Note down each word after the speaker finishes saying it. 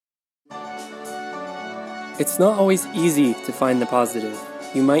It's not always easy to find the positive.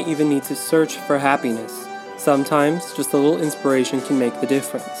 You might even need to search for happiness. Sometimes, just a little inspiration can make the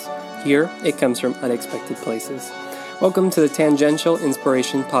difference. Here, it comes from unexpected places. Welcome to the Tangential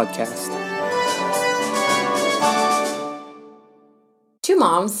Inspiration Podcast. Two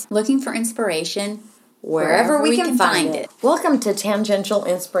moms looking for inspiration wherever we can find it. Welcome to Tangential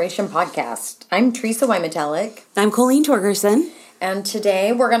Inspiration Podcast. I'm Teresa Wymetalik. I'm Colleen Torgerson. And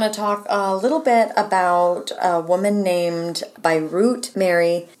today we're going to talk a little bit about a woman named Beirut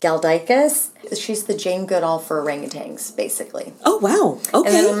Mary Galdikas. She's the Jane Goodall for orangutans, basically. Oh, wow. Okay.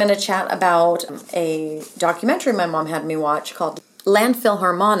 And then I'm going to chat about a documentary my mom had me watch called Landfill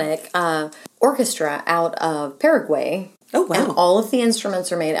Harmonic, orchestra out of Paraguay. Oh, wow. And all of the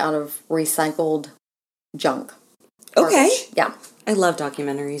instruments are made out of recycled junk. Okay. Garbage. Yeah. I love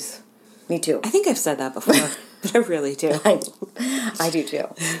documentaries. Me too. I think I've said that before, but I really do. I do too.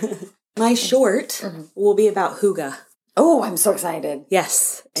 My short will be about hygge. Oh, I'm so excited.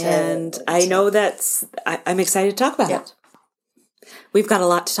 Yes. And I know I'm excited to talk about it. We've got a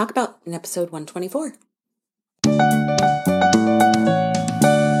lot to talk about in episode 124.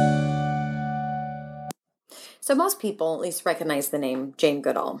 So most people at least recognize the name Jane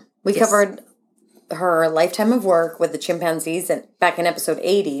Goodall. We covered her lifetime of work with the chimpanzees back in episode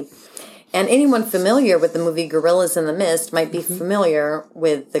 80. And anyone familiar with the movie Gorillas in the Mist might be familiar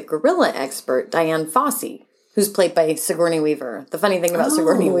with the gorilla expert, Dian Fossey, who's played by Sigourney Weaver. The funny thing about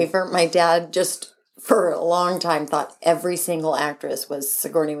Sigourney Weaver, my dad just for a long time thought every single actress was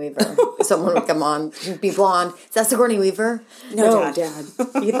Sigourney Weaver. Someone would come on, she'd be blonde. Is that Sigourney Weaver? No, Dad.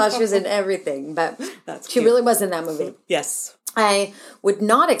 He thought she was in everything, but That's she really was in that movie. Yes. I would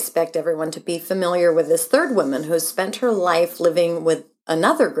not expect everyone to be familiar with this third woman who has spent her life living with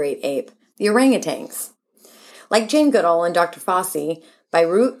another great ape, the orangutans. Like Jane Goodall and Dr. Fossey,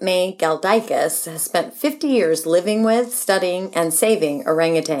 Beirut May Galdikas has spent 50 years living with, studying, and saving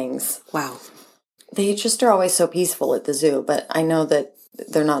orangutans. Wow. They just are always so peaceful at the zoo, but I know that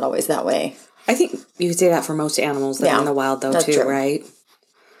they're not always that way. I think you could say that for most animals that are in the wild, though, too, true. right?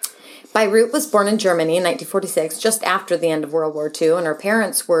 Beirut was born in Germany in 1946, just after the end of World War II, and her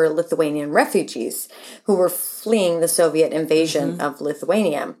parents were Lithuanian refugees who were fleeing the Soviet invasion of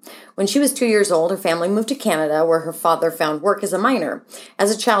Lithuania. When she was 2 years old, her family moved to Canada, where her father found work as a miner. As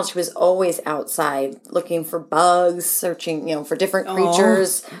a child, she was always outside, looking for bugs, searching, for different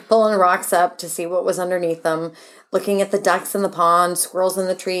creatures, pulling rocks up to see what was underneath them, looking at the ducks in the pond, squirrels in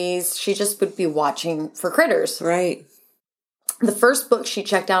the trees. She just would be watching for critters. Right. The first book she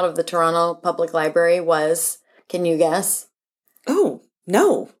checked out of the Toronto Public Library was, can you guess? Oh,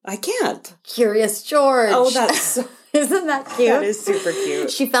 no, I can't. Curious George. Oh, that's... Isn't that cute? That is super cute.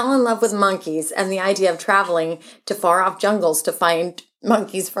 She fell in love with monkeys and the idea of traveling to far-off jungles to find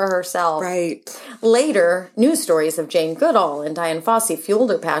monkeys for herself. Right. Later, news stories of Jane Goodall and Dian Fossey fueled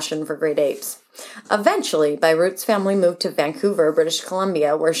her passion for great apes. Eventually, Beirut's family moved to Vancouver, British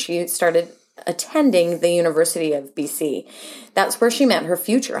Columbia, where she started attending the University of BC. That's where she met her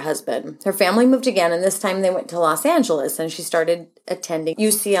future husband. Her family moved again, and this time they went to Los Angeles, and she started attending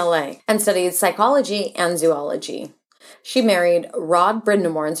UCLA and studied psychology and zoology. She married Rod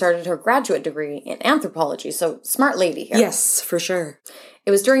Brindamore and started her graduate degree in anthropology, so smart lady here. Yes, for sure.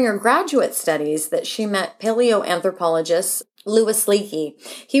 It was during her graduate studies that she met paleoanthropologist Louis Leakey.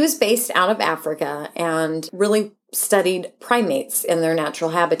 He was based out of Africa and really studied primates in their natural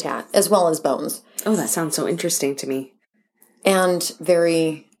habitat, as well as bones. Oh, that sounds so interesting to me. And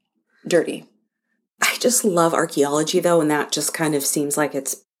very dirty. I just love archaeology, though, and that just kind of seems like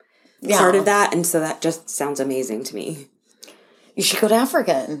it's part of that, and so that just sounds amazing to me. You should go to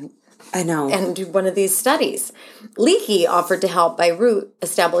Africa I know. and do one of these studies. Leakey offered to help Beirut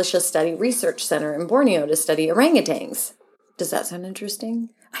establish a study research center in Borneo to study orangutans. Does that sound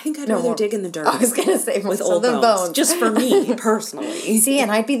interesting? I think I'd rather dig in the dirt. I was going to say with old bones. Just for me, personally. See,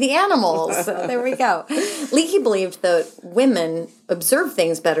 and I'd be the animals. So there we go. Leakey believed that women observe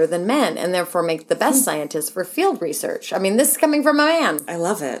things better than men and therefore make the best scientists for field research. I mean, this is coming from a man. I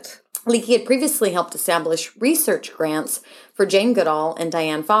love it. Leakey had previously helped establish research grants for Jane Goodall and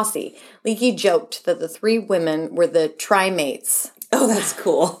Dian Fossey. Leakey joked that the three women were the trimates. Oh, that's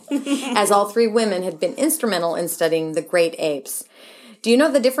cool. As all three women had been instrumental in studying the great apes. Do you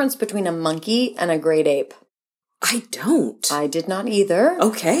know the difference between a monkey and a great ape? I don't. I did not either.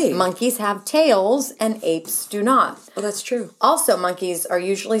 Okay. Monkeys have tails and apes do not. Oh, that's true. Also, monkeys are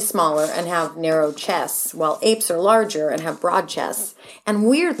usually smaller and have narrow chests, while apes are larger and have broad chests. And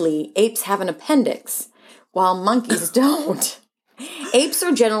weirdly, apes have an appendix, while monkeys don't. Apes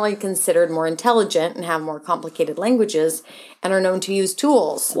are generally considered more intelligent and have more complicated languages and are known to use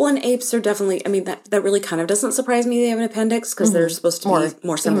tools. Well, and apes are definitely, I mean, that really kind of doesn't surprise me they have an appendix because they're supposed to be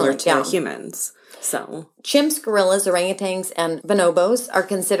more similar to humans. So chimps, gorillas, orangutans, and bonobos are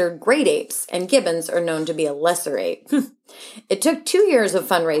considered great apes, and gibbons are known to be a lesser ape. It took 2 years of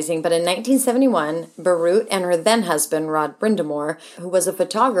fundraising, but in 1971, Barut and her then-husband, Rod Brindamore, who was a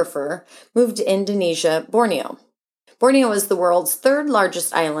photographer, moved to Indonesia, Borneo. Borneo is the world's third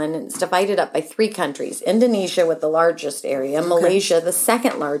largest island, and it's divided up by 3 countries. Indonesia with the largest area, Malaysia the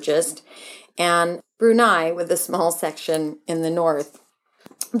second largest, and Brunei with a small section in the north.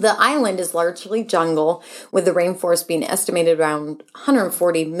 The island is largely jungle, with the rainforest being estimated around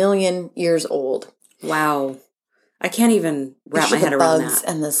 140 million years old. Wow. I can't even wrap my head around that. The bugs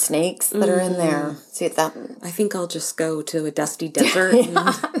and the snakes that are in there. See that? I think I'll just go to a dusty desert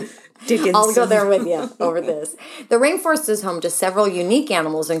and dig in. I'll go there with you over this. The rainforest is home to several unique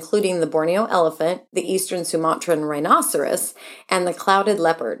animals, including the Borneo elephant, the eastern Sumatran rhinoceros, and the clouded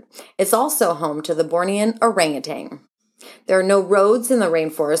leopard. It's also home to the Bornean orangutan. There are no roads in the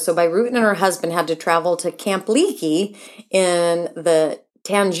rainforest, so Beirut and her husband had to travel to Camp Leakey in the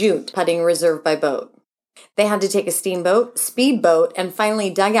Tanjut putting reserve by boat. They had to take a steamboat, speedboat, and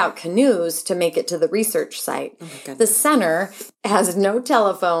finally dugout canoes to make it to the research site. The center has no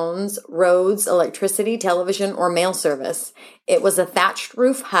telephones, roads, electricity, television, or mail service. It was a thatched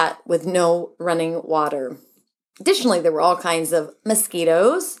roof hut with no running water. Additionally, there were all kinds of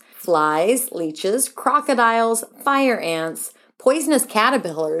mosquitoes, flies, leeches, crocodiles, fire ants, poisonous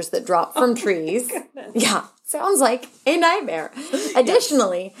caterpillars that drop from trees. Yeah, sounds like a nightmare.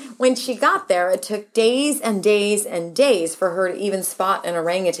 Additionally, when she got there, it took days and days and days for her to even spot an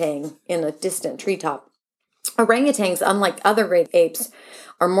orangutan in a distant treetop. Orangutans, unlike other great apes,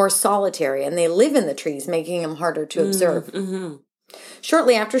 are more solitary, and they live in the trees, making them harder to observe.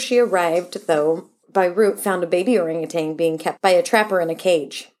 Shortly after she arrived, though, Beirut found a baby orangutan being kept by a trapper in a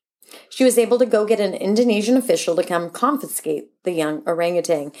cage. She was able to go get an Indonesian official to come confiscate the young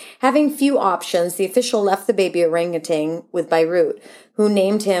orangutan. Having few options, the official left the baby orangutan with Beirut, who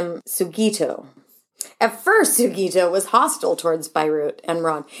named him Sugito. At first, Sugito was hostile towards Beirut and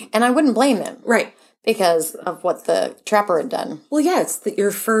Rod, and I wouldn't blame him. Right. Because of what the trapper had done. Well, yeah, it's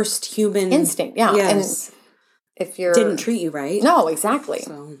your first human instinct, yeah. Yes. And if you're didn't treat you right. No, exactly.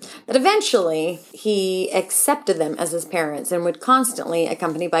 So. But eventually, he accepted them as his parents and would constantly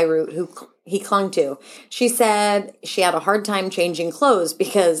accompany Beirut, who he clung to. She said she had a hard time changing clothes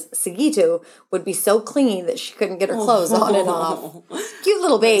because Sugito would be so clingy that she couldn't get her clothes on and off. Cute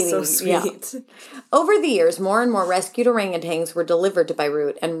little baby. So sweet. Yeah. Over the years, more and more rescued orangutans were delivered to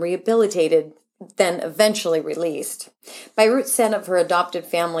Beirut and rehabilitated, then eventually released. Beirut said of her adopted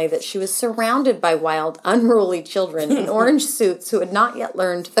family that she was surrounded by wild, unruly children in orange suits who had not yet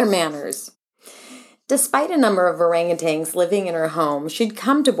learned their manners. Despite a number of orangutans living in her home, she'd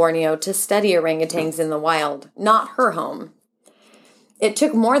come to Borneo to study orangutans in the wild, not her home. It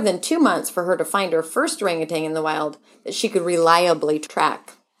took more than 2 months for her to find her first orangutan in the wild that she could reliably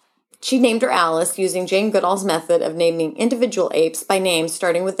track. She named her Alice using Jane Goodall's method of naming individual apes by name,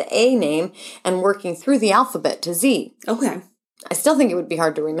 starting with the A name and working through the alphabet to Z. Okay. I still think it would be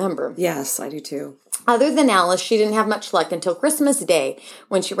hard to remember. Yes, I do too. Other than Alice, she didn't have much luck until Christmas Day,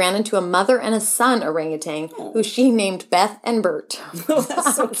 when she ran into a mother and a son orangutan who she named Beth and Bert. Oh,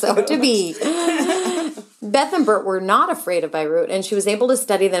 that's so to be. Beth and Bert were not afraid of Beirut, and she was able to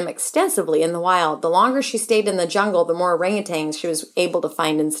study them extensively in the wild. The longer she stayed in the jungle, the more orangutans she was able to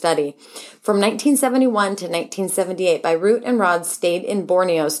find and study. From 1971 to 1978, Beirut and Rod stayed in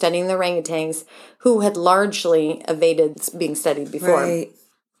Borneo studying the orangutans, who had largely evaded being studied before. Right.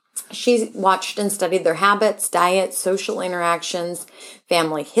 She watched and studied their habits, diets, social interactions,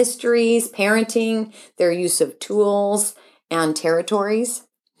 family histories, parenting, their use of tools, and territories.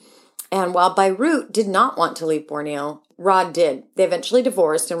 And while Beirut did not want to leave Borneo, Rod did. They eventually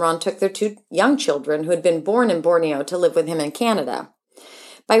divorced, and Ron took their 2 young children who had been born in Borneo to live with him in Canada.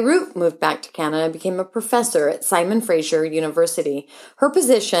 Beirut moved back to Canada and became a professor at Simon Fraser University. Her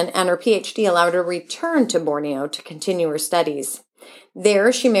position and her PhD allowed her to return to Borneo to continue her studies.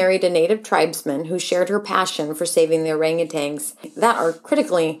 There, she married a native tribesman who shared her passion for saving the orangutans that are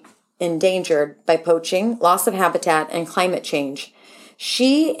critically endangered by poaching, loss of habitat, and climate change.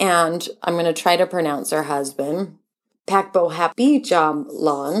 She and, I'm going to try to pronounce her husband,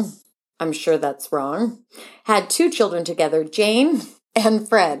 Pakbohapijamlong, I'm sure that's wrong, had 2 children together, Jane and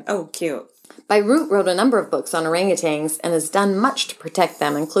Fred. Oh, cute. Beirut wrote a number of books on orangutans and has done much to protect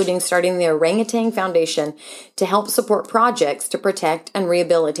them, including starting the Orangutan Foundation to help support projects to protect and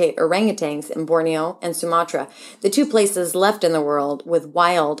rehabilitate orangutans in Borneo and Sumatra, the two places left in the world with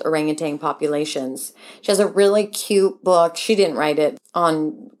wild orangutan populations. She has a really cute book. She didn't write it,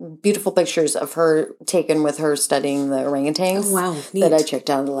 on beautiful pictures of her taken with her studying the orangutans. Oh, wow. Neat. That I checked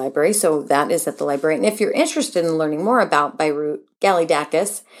out of the library. So that is at the library. And if you're interested in learning more about Beirut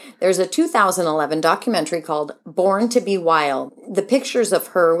Galidakis, there's a 2011 documentary called Born to be Wild. The pictures of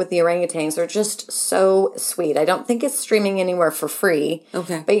her with the orangutans are just so sweet. I don't think it's streaming anywhere for free.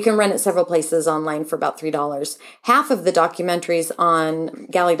 Okay. But you can rent it several places online for about $3. Half of the documentaries on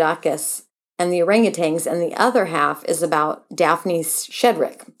Galidakis and the orangutans, and the other half is about Daphne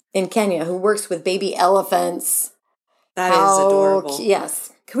Shedrick in Kenya, who works with baby elephants. That is adorable.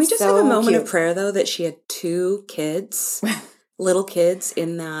 Yes. Can we just have a moment of prayer, though, that she had 2 kids, little kids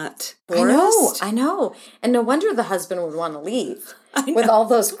in that forest? I know. And no wonder the husband would want to leave with all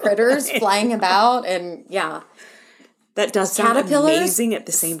those critters flying about. And that does sound amazing at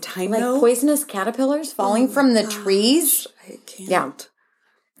the same time, like though. Poisonous caterpillars falling from the trees. I can't. Yeah.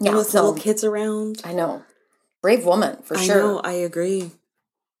 And with little kids around. I know. Brave woman, for sure. I know, I agree.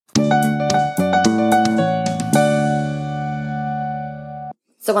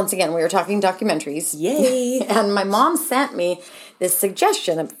 So once again, we were talking documentaries. Yay! And my mom sent me this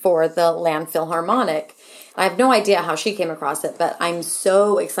suggestion for the Landfill Harmonic. I have no idea how she came across it, but I'm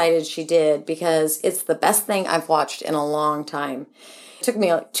so excited she did because it's the best thing I've watched in a long time. It took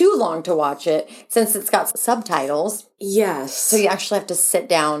me too long to watch it since it's got subtitles. Yes. So you actually have to sit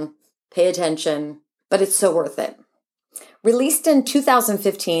down, pay attention, but it's so worth it. Released in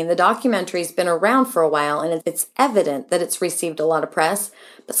 2015, the documentary's been around for a while, and it's evident that it's received a lot of press,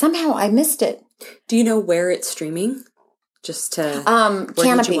 but somehow I missed it. Do you know where it's streaming? Just to where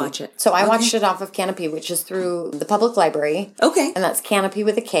Canopy. did you watch it? So I watched it off of Canopy, which is through the public library. Okay. And that's Canopy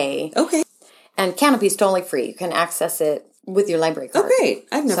with a K. Okay. And Canopy's totally free. You can access it with your library card. Oh, great.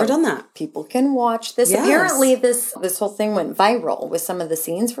 I've never done that. People can watch this. Yes. Apparently, this whole thing went viral with some of the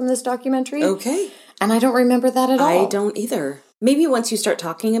scenes from this documentary. Okay. And I don't remember that at all. I don't either. Maybe once you start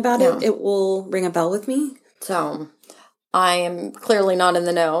talking about it, it will ring a bell with me. So I am clearly not in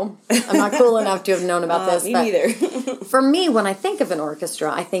the know. I'm not cool enough to have known about this. Me neither. For me, when I think of an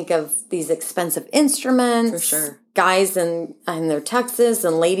orchestra, I think of these expensive instruments. For sure. Guys in their tuxes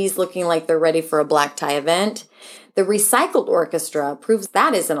and ladies looking like they're ready for a black tie event. The recycled orchestra proves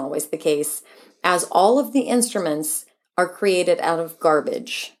that isn't always the case, as all of the instruments are created out of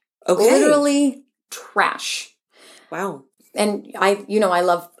garbage. Okay. Literally trash. Wow. And I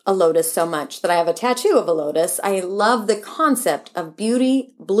love a lotus so much that I have a tattoo of a lotus. I love the concept of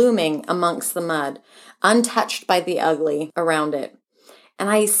beauty blooming amongst the mud, untouched by the ugly around it. And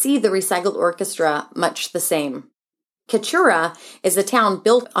I see the recycled orchestra much the same. Kachura is a town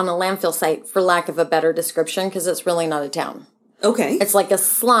built on a landfill site, for lack of a better description, because it's really not a town. Okay. It's like a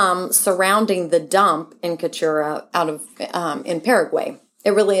slum surrounding the dump in Kachura in Paraguay.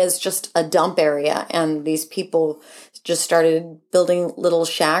 It really is just a dump area, and these people just started building little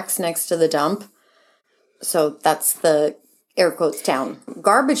shacks next to the dump. So that's the air quotes town.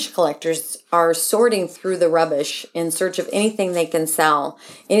 Garbage collectors are sorting through the rubbish in search of anything they can sell,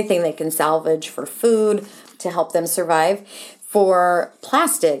 anything they can salvage for food to help them survive. For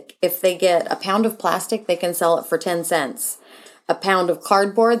plastic, if they get a pound of plastic, they can sell it for 10 cents. A pound of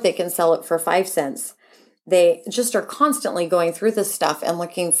cardboard, they can sell it for 5 cents. They just are constantly going through this stuff and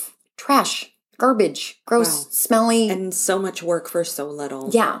looking trash, garbage, gross, smelly. And so much work for so little.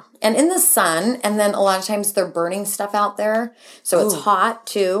 Yeah. And in the sun, and then a lot of times they're burning stuff out there. So it's hot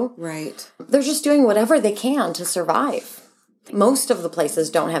too. Right. They're just doing whatever they can to survive. Most of the places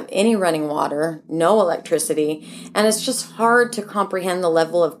don't have any running water, no electricity, and it's just hard to comprehend the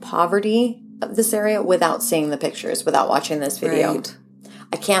level of poverty of this area without seeing the pictures, without watching this video. Right.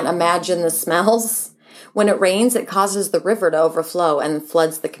 I can't imagine the smells. When it rains, it causes the river to overflow and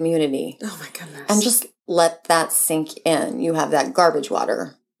floods the community. Oh, my goodness. And just let that sink in. You have that garbage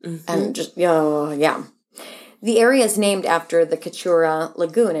water. Mm-hmm. And just, yeah. The area is named after the Kachura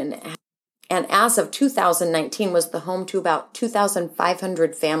Lagoon, and as of 2019 was the home to about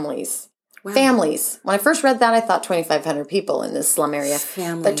 2,500 families. Wow. Families. When I first read that, I thought 2,500 people in this slum area.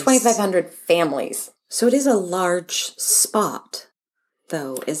 Families. But 2,500 families. So it is a large spot,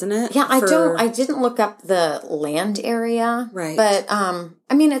 though, isn't it? Yeah, I didn't look up the land area. Right. But,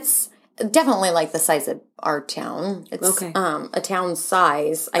 it's definitely like the size of our town. It's a town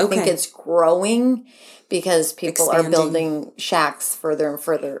size. I think it's growing because people are building shacks further and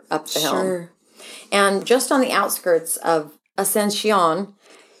further up the hill. Sure. And just on the outskirts of Ascension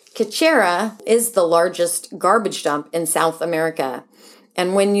Kachera is the largest garbage dump in South America.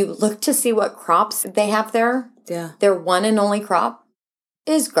 And when you look to see what crops they have there, their one and only crop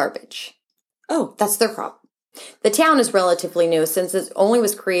is garbage. Oh. That's their crop. The town is relatively new since it only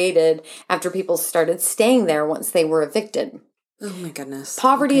was created after people started staying there once they were evicted. Oh my goodness.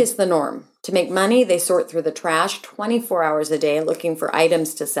 Poverty is the norm. To make money, they sort through the trash 24 hours a day looking for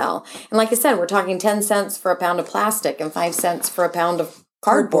items to sell. And like I said, we're talking 10 cents for a pound of plastic and 5 cents for a pound of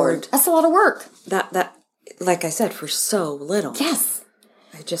cardboard. That's a lot of work. That, like I said, for so little. Yes.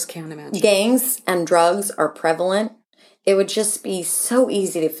 I just can't imagine. Gangs and drugs are prevalent. It would just be so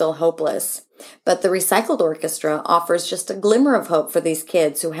easy to feel hopeless. But the Recycled Orchestra offers just a glimmer of hope for these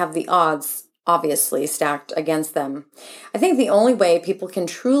kids who have the odds obviously stacked against them. I think the only way people can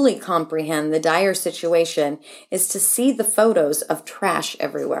truly comprehend the dire situation is to see the photos of trash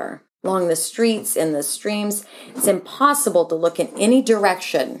everywhere. Along the streets, in the streams, it's impossible to look in any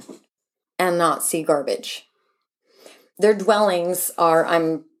direction and not see garbage. Their dwellings are,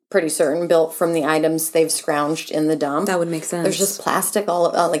 I'm pretty certain, built from the items they've scrounged in the dump. That would make sense. There's just plastic,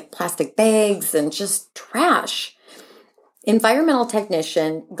 like plastic bags and just trash. Environmental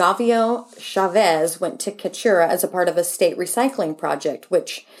technician Gavio Chavez went to Kachura as a part of a state recycling project,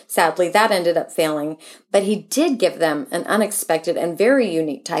 which sadly that ended up failing. But he did give them an unexpected and very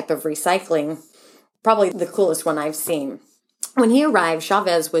unique type of recycling, probably the coolest one I've seen. When he arrived,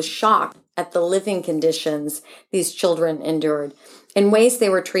 Chavez was shocked at the living conditions these children endured. In ways, they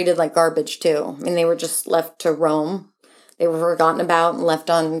were treated like garbage, too. I mean, they were just left to roam. They were forgotten about and left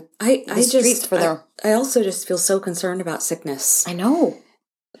on the streets for their... I also just feel so concerned about sickness. I know.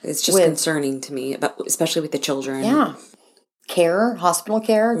 It's just concerning to me, especially with the children. Yeah. Care, hospital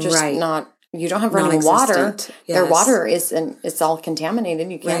care, just not... You don't have running water. Yes. Their water it's all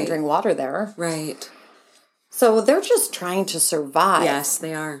contaminated. You can't drink water there. Right. So they're just trying to survive. Yes,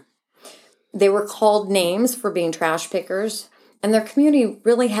 they are. They were called names for being trash pickers, and their community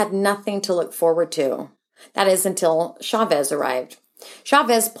really had nothing to look forward to. That is until Chavez arrived.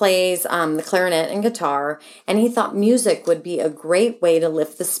 Chavez plays the clarinet and guitar, and he thought music would be a great way to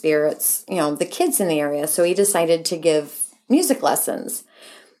lift the spirits, the kids in the area, so he decided to give music lessons.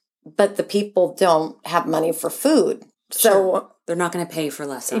 But the people don't have money for food. So they're not going to pay for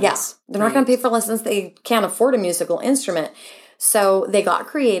lessons. Yeah, they're not going to pay for lessons. They can't afford a musical instrument. So they got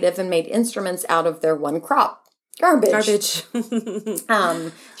creative and made instruments out of their one crop. Garbage.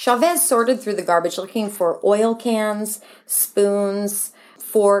 Chavez sorted through the garbage looking for oil cans, spoons,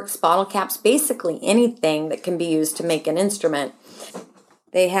 forks, bottle caps, basically anything that can be used to make an instrument.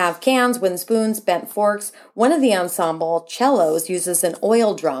 They have cans, wooden spoons, bent forks. One of the ensemble, cellos, uses an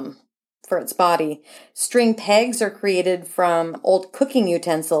oil drum for its body. String pegs are created from old cooking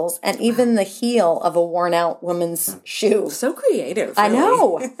utensils and even the heel of a worn-out woman's shoe. So creative. Really. I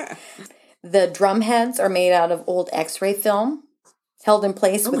know. The drum heads are made out of old X-ray film, held in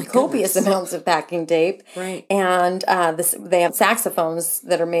place with copious amounts of packing tape. Right. And they have saxophones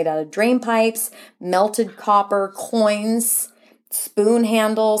that are made out of drain pipes, melted copper, coins, spoon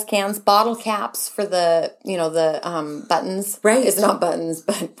handles, cans, bottle caps for the buttons. Right. It's not buttons,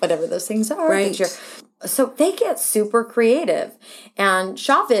 but whatever those things are. Right. So they get super creative. And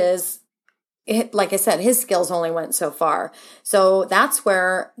Chavez, like I said, his skills only went so far. So that's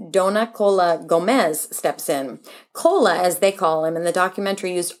where Dona Cola Gomez steps in. Cola, as they call him in the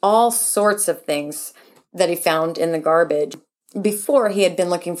documentary, used all sorts of things that he found in the garbage. Before, he had been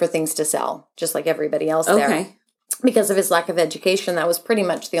looking for things to sell, just like everybody else there. Because of his lack of education, that was pretty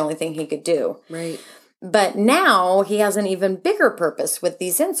much the only thing he could do. Right. But now he has an even bigger purpose with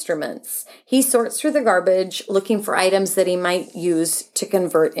these instruments. He sorts through the garbage looking for items that he might use to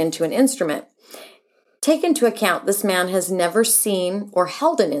convert into an instrument. Take into account this man has never seen or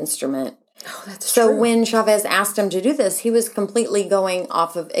held an instrument. Oh, that's so true. When Chavez asked him to do this, he was completely going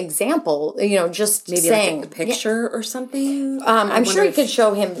off of example, just maybe saying. Like a picture or something? I'm sure he could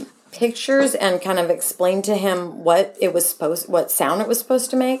show him pictures and kind of explain to him what sound it was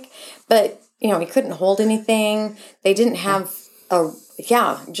supposed to make. But, he couldn't hold anything. They didn't have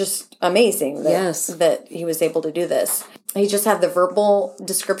just amazing that he was able to do this. He just had the verbal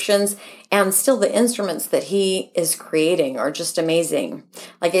descriptions, and still the instruments that he is creating are just amazing.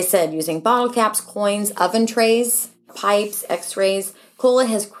 Like I said, using bottle caps, coins, oven trays, pipes, x-rays, Cola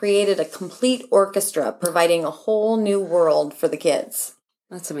has created a complete orchestra, providing a whole new world for the kids.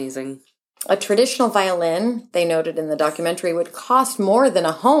 That's amazing. A traditional violin, they noted in the documentary, would cost more than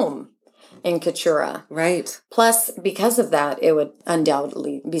a home in Kachura. Right. Plus, because of that, it would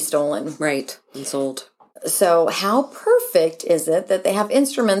undoubtedly be stolen. Right. And sold. So how perfect is it that they have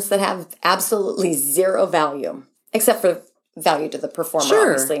instruments that have absolutely zero value, except for value to the performer,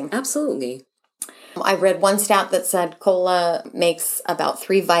 Sure, obviously. absolutely. I read one stat that said Cola makes about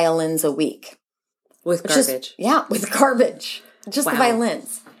 3 violins a week. With garbage. With garbage. Just the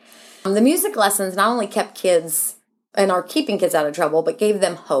violins. The music lessons not only kept kids and are keeping kids out of trouble, but gave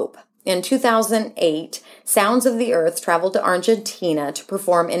them hope. In 2008, Sounds of the Earth traveled to Argentina to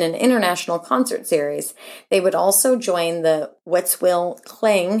perform in an international concert series. They would also join the Wetzwil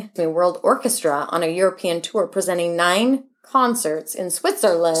Klang World Orchestra on a European tour, presenting 9 concerts in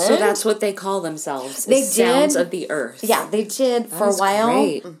Switzerland. So that's what they call themselves. They Sounds did. of the Earth. Yeah, they did for a while.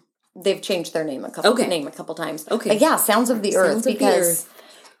 Great. They've changed their name a couple times. Okay. But yeah, Sounds of the Earth, because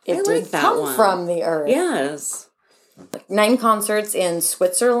it did come from the earth. Yes. 9 concerts in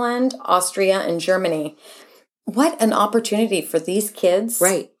Switzerland, Austria, and Germany. What an opportunity for these kids.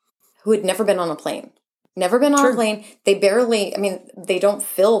 Right. Who had never been on a plane. Never been on a plane. They barely, they don't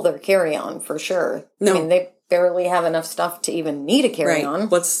fill their carry-on for sure. No. They barely have enough stuff to even need a carry-on.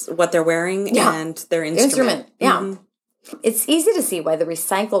 What they're wearing and their instrument. Yeah. Mm-hmm. It's easy to see why the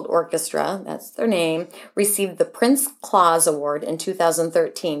Recycled Orchestra, that's their name, received the Prince Claus Award in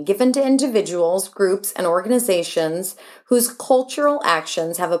 2013, given to individuals, groups, and organizations whose cultural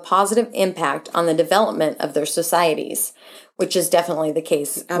actions have a positive impact on the development of their societies, which is definitely the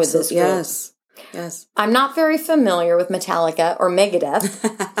case with this group. Yes. I'm not very familiar with Metallica or Megadeth.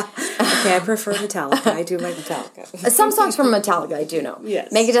 Okay, I prefer Metallica. I do like Metallica. Some songs from Metallica I do know.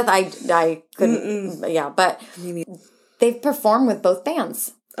 Yes. Megadeth I couldn't, but they've performed with both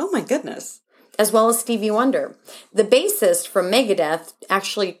bands. Oh my goodness. As well as Stevie Wonder. The bassist from Megadeth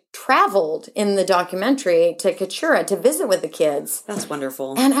actually traveled in the documentary to Kachura to visit with the kids. That's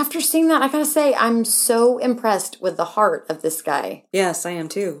wonderful. And after seeing that, I gotta say, I'm so impressed with the heart of this guy. Yes, I am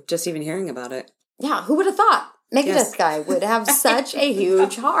too. Just even hearing about it. Yeah, who would have thought Megadeth guy would have such a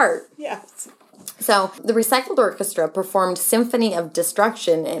huge heart? Yes. So, the Recycled Orchestra performed Symphony of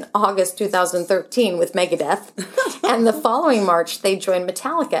Destruction in August 2013 with Megadeth, and the following March, they joined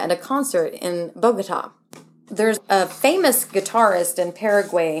Metallica at a concert in Bogota. There's a famous guitarist in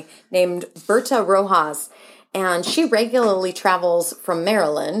Paraguay named Berta Rojas, and she regularly travels from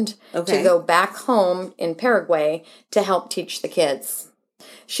Maryland to go back home in Paraguay to help teach the kids.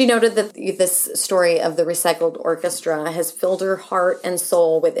 She noted that this story of the Recycled Orchestra has filled her heart and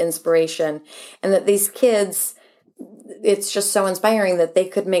soul with inspiration, and that these kids, it's just so inspiring that they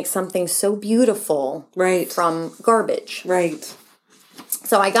could make something so beautiful from garbage. Right.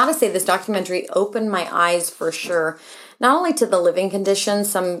 So I gotta say, this documentary opened my eyes for sure, not only to the living conditions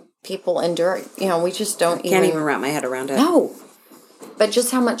some people endure, we just can't even wrap my head around it. No. But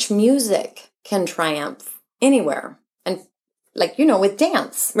just how much music can triumph anywhere. And with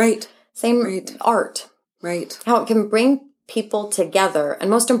dance. Right. Same art. Right. How it can bring people together and,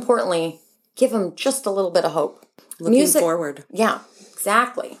 most importantly, give them just a little bit of hope. Looking forward. Yeah,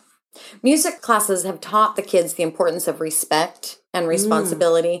 exactly. Music classes have taught the kids the importance of respect and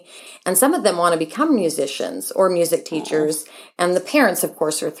responsibility. And some of them want to become musicians or music teachers. And the parents, of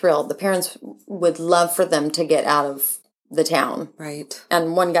course, are thrilled. The parents would love for them to get out of the town. Right.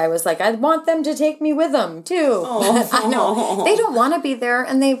 And one guy was like, I want them to take me with them, too. I know. They don't want to be there.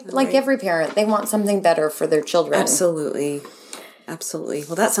 And they, like every parent, they want something better for their children. Absolutely.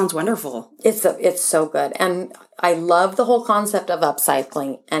 Well, that sounds wonderful. It's so good. And I love the whole concept of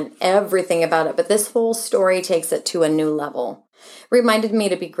upcycling and everything about it. But this whole story takes it to a new level. Reminded me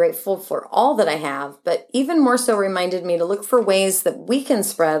to be grateful for all that I have, but even more so reminded me to look for ways that we can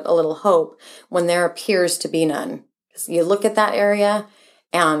spread a little hope when there appears to be none. You look at that area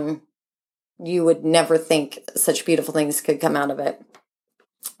and you would never think such beautiful things could come out of it.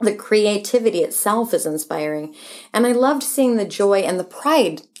 The creativity itself is inspiring. And I loved seeing the joy and the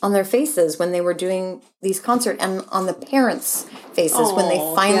pride on their faces when they were doing these concerts, and on the parents' faces when they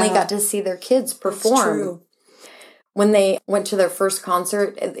finally got to see their kids perform. That's true. When they went to their first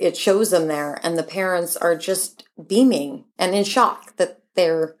concert, it shows them there, and the parents are just beaming and in shock that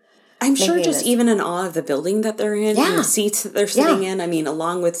they're I'm sure just even in awe of the building that they're in and the seats that they're sitting in. I mean,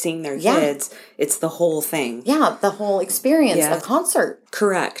 along with seeing their kids, it's the whole thing. Yeah, the whole experience, a concert.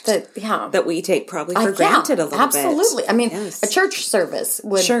 Correct. That we take probably for granted a little bit. Absolutely. I mean, a church service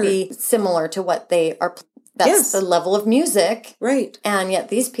would be similar to what they are. That's the level of music. Right. And yet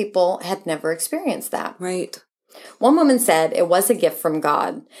these people had never experienced that. Right. One woman said it was a gift from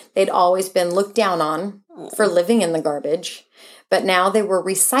God. They'd always been looked down on for living in the garbage. But now they were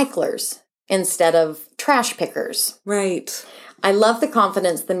recyclers instead of trash pickers. Right. I love the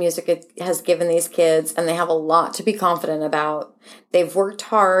confidence the music has given these kids, and they have a lot to be confident about. They've worked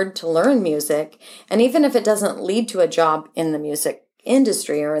hard to learn music, and even if it doesn't lead to a job in the music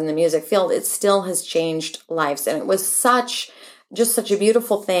industry or in the music field, it still has changed lives. And it was such a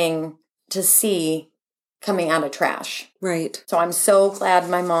beautiful thing to see coming out of trash. Right. So I'm so glad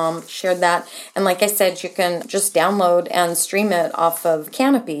my mom shared that. And like I said, you can just download and stream it off of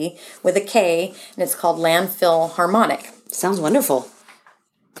Canopy with a K, and it's called Landfill Harmonic. Sounds wonderful.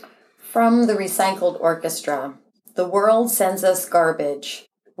 From the Recycled Orchestra, the world sends us garbage.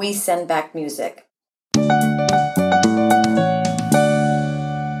 We send back music.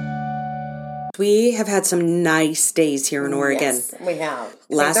 We have had some nice days here in Oregon. Yes, we have.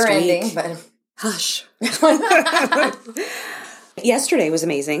 Last they're week. ending, but... Hush. Yesterday was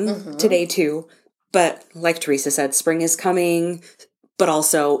amazing. Today too. But like Teresa said, spring is coming. But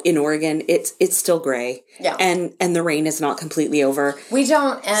also in Oregon, it's still gray. Yeah. And the rain is not completely over. We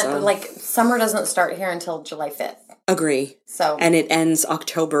don't, summer doesn't start here until July 5th. Agree. So. And it ends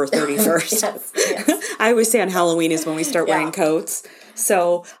October 31st. Yes. I always say on Halloween is when we start wearing coats.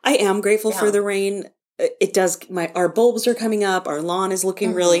 So I am grateful for the rain. It does, our bulbs are coming up. Our lawn is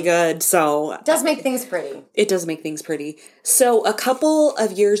looking really good. So it does make things pretty. It does make things pretty. So a couple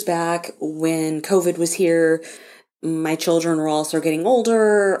of years back when COVID was here, my children were also getting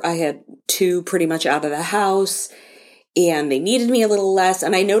older. I had two pretty much out of the house, and they needed me a little less.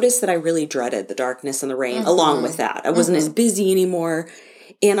 And I noticed that I really dreaded the darkness and the rain along with that. I wasn't as busy anymore.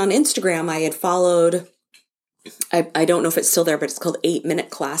 And on Instagram, I had followed, I don't know if it's still there, but it's called 8-Minute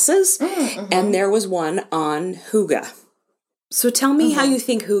Classes. And there was one on hygge. So tell me how you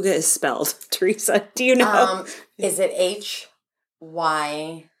think hygge is spelled, Teresa. Do you know? Is it Hygge?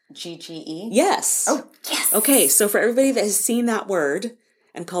 Yes. Oh, yes. Okay, so for everybody that has seen that word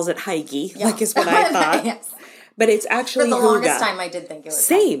and calls it hygge, like is what I thought. Yes. But it's actually For the hygge. longest time I did think it was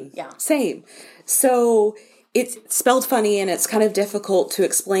Same. Yeah. Same. So it's spelled funny and it's kind of difficult to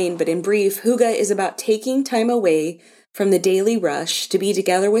explain, but in brief, hygge is about taking time away from the daily rush to be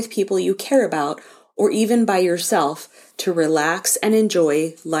together with people you care about or even by yourself to relax and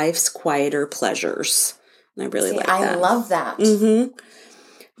enjoy life's quieter pleasures. And I really like that. I love that.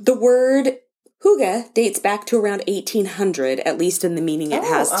 The word hygge dates back to around 1800, at least in the meaning it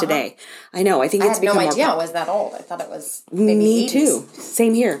has today. I know. I think it's become I had no idea more it was that old. I thought it was maybe Me 80s. too.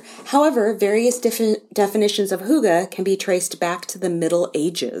 Same here. However, various definitions of hygge can be traced back to the Middle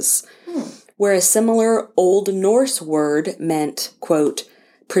Ages, where a similar Old Norse word meant, quote,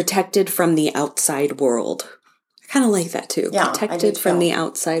 protected from the outside world. I kind of like that too. Yeah, protected from the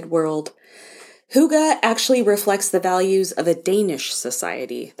outside world. Hygge actually reflects the values of a Danish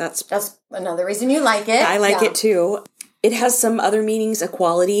society. That's another reason you like it. I like it too. It has some other meanings: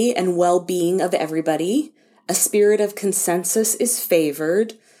 equality and well-being of everybody. A spirit of consensus is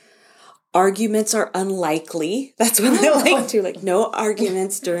favored. Arguments are unlikely. That's what I like too. Like no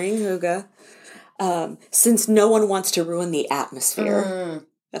arguments during hygge, since no one wants to ruin the atmosphere.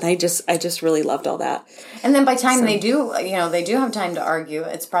 And I just really loved all that. And then by the time they do have time to argue,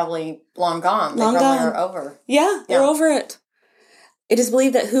 it's probably long gone. They are over. Yeah, they're over it. It is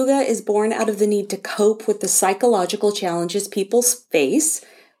believed that hygge is born out of the need to cope with the psychological challenges people face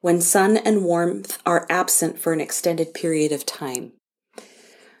when sun and warmth are absent for an extended period of time.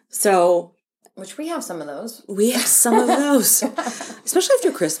 So... Which we have some of those. We have some of those. Especially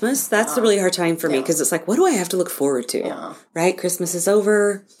after Christmas. That's the really hard time for me because it's like, what do I have to look forward to? Yeah. Right? Christmas is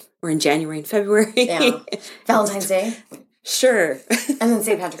over. We're in January and February. Yeah. Valentine's Day. Sure. And then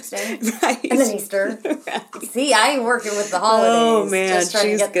St. Patrick's Day. Right. And then Easter. Right. See, I work it with the holidays. Oh, man. Just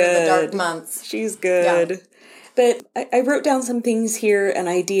trying to get through the dark months. She's good. Yeah. But I wrote down some things here and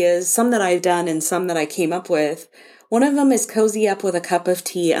ideas, some that I've done and some that I came up with. One of them is cozy up with a cup of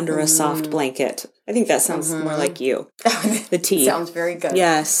tea under a soft blanket. I think that sounds more like you. The tea. Sounds very good.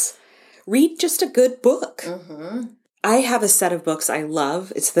 Yes. Read just a good book. I have a set of books I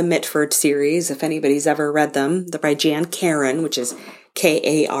love. It's the Mitford series, if anybody's ever read them. They're by Jan Karon, which is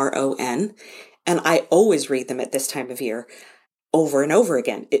Karon. And I always read them at this time of year over and over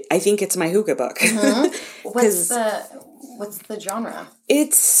again. I think it's my hygge book. What's the genre?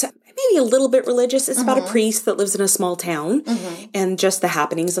 It's maybe a little bit religious. It's about a priest that lives in a small town and just the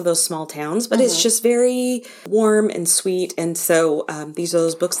happenings of those small towns. But it's just very warm and sweet. And so these are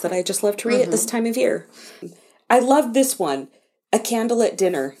those books that I just love to read at this time of year. I love this one. A Candle at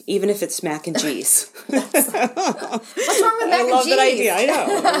Dinner, even if it's mac and cheese. What's wrong with mac and cheese? I love that idea. I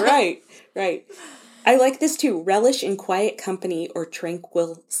know. Right. I like this too. Relish in quiet company or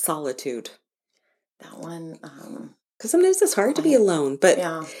tranquil solitude. That one... Because sometimes it's hard to be alone, but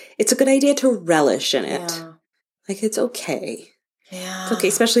it's a good idea to relish in it. Yeah. Like, it's okay. Yeah. It's okay,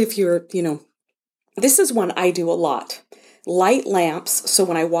 especially if you're, this is one I do a lot. light lamps, so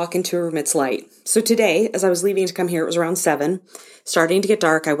when I walk into a room, it's light. So today, as I was leaving to come here, it was around 7, starting to get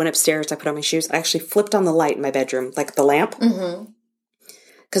dark. I went upstairs, I put on my shoes. I actually flipped on the light in my bedroom, like the lamp.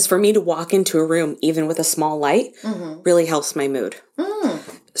 Because for me to walk into a room, even with a small light, really helps my mood.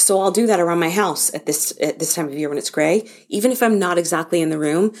 So I'll do that around my house at this time of year when it's gray. Even if I'm not exactly in the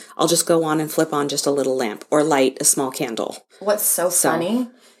room, I'll just go on and flip on just a little lamp or light a small candle. What's so funny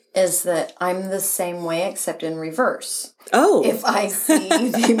is that I'm the same way except in reverse. Oh. If I see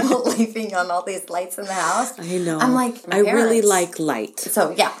people leaving on all these lights in the house, I know. I'm like, I really like light.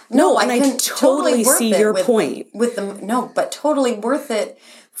 So yeah. No, and I totally see your point. But totally worth it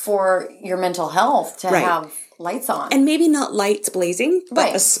for your mental health to have lights on. And maybe not lights blazing,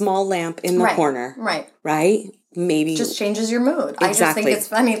 but a small lamp in the corner. Right? Maybe. Just changes your mood. Exactly. I just think it's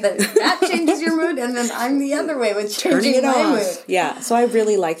funny that changes your mood, and then I'm the other way with changing my mood. Yeah, so I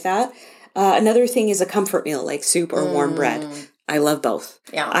really like that. Another thing is a comfort meal, like soup or warm bread. I love both.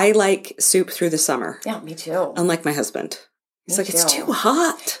 Yeah. I like soup through the summer. Yeah, me too. Unlike my husband. He's like, it's too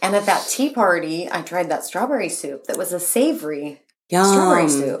hot. And at that tea party, I tried that strawberry soup that was a savory strawberry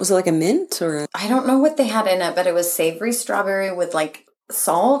soup. Was it like a mint or? I don't know what they had in it, but it was savory strawberry with like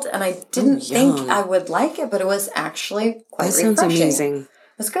salt, and I didn't think I would like it, but it was actually quite refreshing. That sounds amazing. It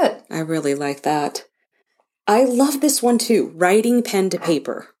was good. I really like that. I love this one too, writing pen to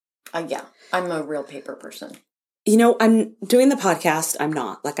paper. Yeah, I'm a real paper person. You know, I'm doing the podcast. I'm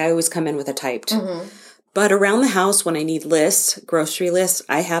not. Like, I always come in with a typed. But around the house, when I need lists, grocery lists,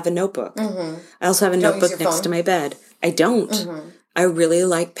 I have a notebook. I also have a notebook next to my bed. I don't. I really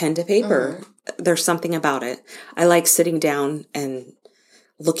like pen to paper. There's something about it. I like sitting down and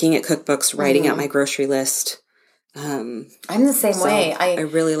looking at cookbooks, writing out my grocery list. I'm the same way. I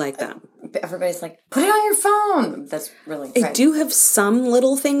really like that. Everybody's like, put it on your phone. That's really I do have some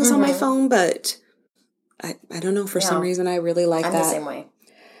little things on my phone, but I don't know. For some reason, I really like that. I'm the same way.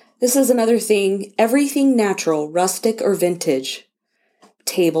 This is another thing. Everything natural, rustic or vintage.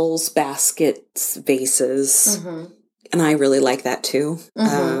 Tables, baskets, vases. And I really like that too.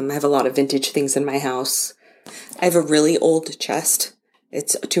 I have a lot of vintage things in my house. I have a really old chest.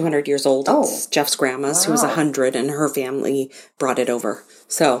 It's 200 years old. It's Jeff's grandma's, who was 100, and her family brought it over.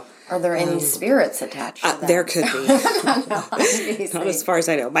 So, are there any spirits attached to that? There could be. Not as far as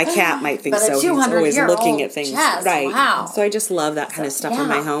I know. My cat might think so. He's always looking at things. Chest. Right. Wow. So I just love that kind of stuff in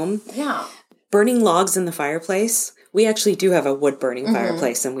my home. Yeah. Burning logs in the fireplace. We actually do have a wood-burning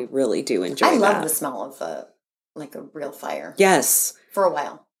fireplace, and we really do enjoy that. I love the smell of a real fire. Yes. For a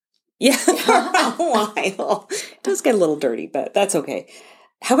while. Yeah, for a while. It does get a little dirty, but that's okay.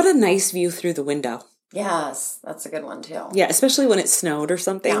 How about a nice view through the window? Yes, that's a good one too. Yeah, especially when it snowed or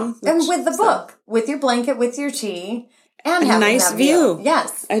something. Yeah. And with the book, with your blanket, with your tea, and a nice view.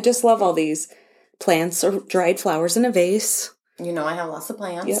 Yes. I just love all these plants or dried flowers in a vase. You know, I have lots of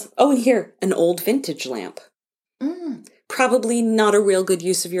plants. Yep. Oh, and here, an old vintage lamp. Probably not a real good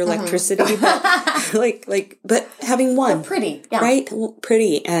use of your electricity, but but having one. But pretty, yeah. Right?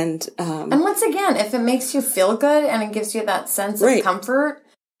 Pretty. And once again, if it makes you feel good and it gives you that sense of comfort,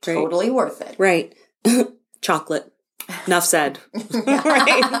 totally worth it. Right. Chocolate. Enough said.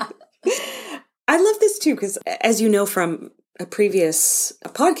 Right. I love this too, because as you know from a previous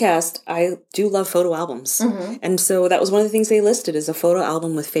podcast, I do love photo albums. And so that was one of the things they listed as a photo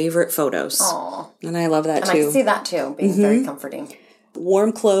album with favorite photos. Aww. And I love that too. And I can see that too, being very comforting.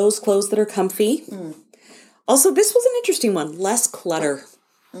 Warm clothes that are comfy. Also, this was an interesting one. Less clutter.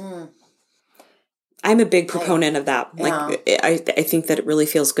 I'm a big proponent of that. Like, I think that it really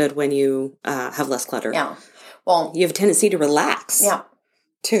feels good when you have less clutter. Yeah. Well, you have a tendency to relax. Yeah.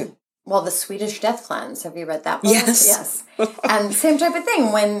 Too. Well, the Swedish Death Cleanse. Have you read that book? Yes. And same type of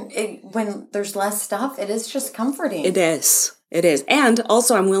thing. When there's less stuff, it is just comforting. It is. And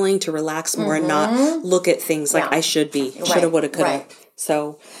also, I'm willing to relax more and not look at things like I should be. Shoulda, woulda, coulda. Right.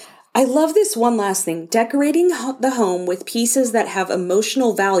 So, I love this one last thing. Decorating the home with pieces that have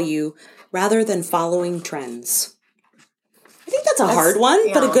emotional value rather than following trends. I think that's a hard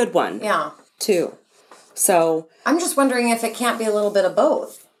one, but a good one. Yeah. Too. So. I'm just wondering if it can't be a little bit of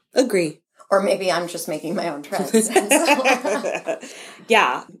both. Agree. Or maybe I'm just making my own trends.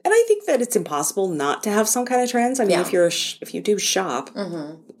 Yeah. And I think that it's impossible not to have some kind of trends. I mean, if you do shop.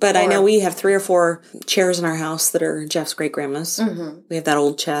 But I know we have 3 or 4 chairs in our house that are Jeff's great-grandma's. We have that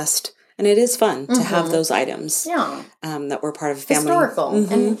old chest. And it is fun to have those items that were part of a family.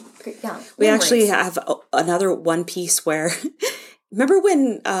 Historical. And, we actually have another one piece where... Remember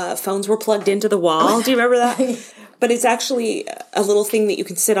when phones were plugged into the wall? Do you remember that? But it's actually a little thing that you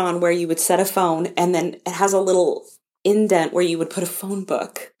can sit on where you would set a phone, and then it has a little indent where you would put a phone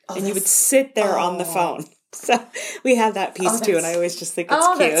book, and you would sit there on the phone. So we have that piece too, and I always just think it's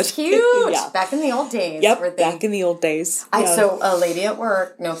cute. That's cute. Yeah. Back in the old days. Yep, back in the old days. So a lady at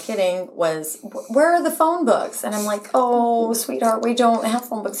work, no kidding, was, where are the phone books? And I'm like, oh, sweetheart, we don't have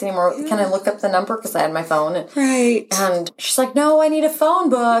phone books anymore. Can I look up the number? Because I had my phone. And she's like, no, I need a phone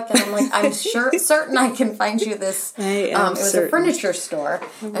book. And I'm like, I'm certain I can find you this. It was a furniture store.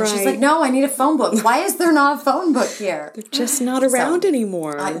 And she's like, no, I need a phone book. Why is there not a phone book here? They're just not around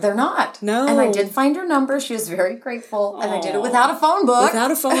anymore. They're not. No. And I did find her number. She was very grateful. And I did it without a phone book.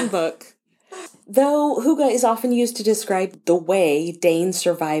 Without a phone book. Though hygge is often used to describe the way Danes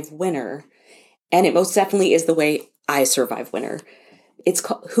survive winter, and it most definitely is the way I survive winter. It's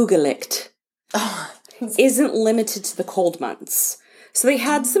called hyggelikt. Isn't limited to the cold months. So they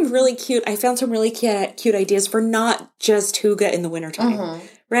had I found some really cute ideas for not just hygge in the wintertime,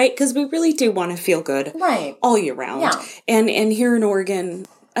 right? Because we really do want to feel good all year round. Yeah. And here in Oregon,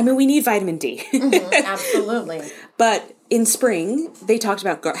 I mean, we need vitamin D. Absolutely. But in spring, they talked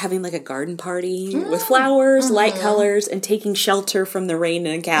about having like a garden party with flowers, light colors, and taking shelter from the rain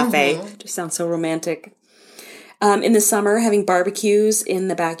in a cafe. Just sounds so romantic. In the summer, having barbecues in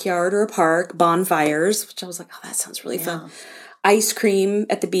the backyard or a park, bonfires, which I was like, oh, that sounds really fun. Ice cream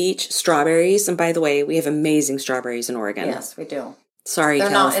at the beach, strawberries. And by the way, we have amazing strawberries in Oregon. Yes, we do. Sorry,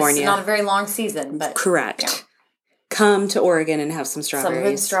 California. It's not a very long season, but... Correct. Yeah. Come to Oregon and have some strawberries. Some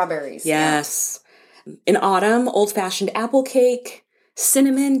good strawberries. Yes. Yeah. In autumn, old-fashioned apple cake,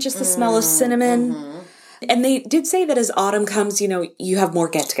 cinnamon, just the smell of cinnamon. And they did say that as autumn comes, you have more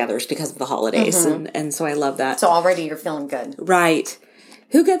get-togethers because of the holidays. And so I love that. So already you're feeling good. Right.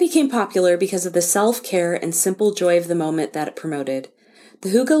 Hygge became popular because of the self-care and simple joy of the moment that it promoted. The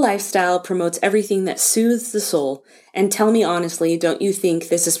hygge lifestyle promotes everything that soothes the soul. And tell me honestly, don't you think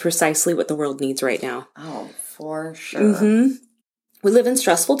this is precisely what the world needs right now? Oh, for sure. We live in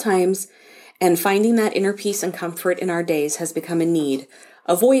stressful times, and finding that inner peace and comfort in our days has become a need,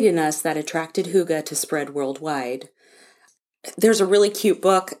 a void in us that attracted hygge to spread worldwide. There's a really cute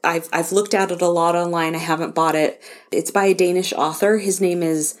book. I've looked at it a lot online. I haven't bought it. It's by a Danish author. His name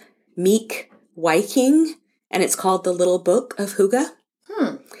is Meek Viking, and it's called The Little Book of Hygge.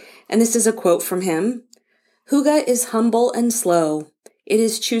 And this is a quote from him. Hygge is humble and slow. It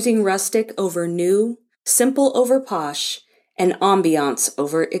is choosing rustic over new, simple over posh, and ambiance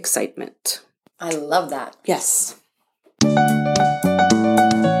over excitement. I love that. Yes.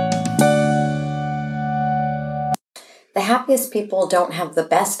 The happiest people don't have the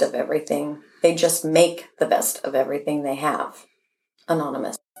best of everything. They just make the best of everything they have.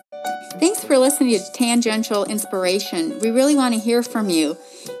 Anonymous. Thanks for listening to Tangential Inspiration. We really want to hear from you.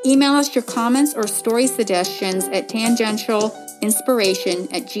 Email us your comments or story suggestions at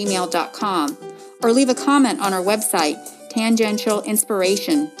tangentialinspiration@gmail.com or leave a comment on our website,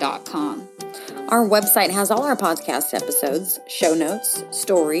 tangentialinspiration.com. Our website has all our podcast episodes, show notes,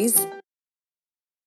 stories,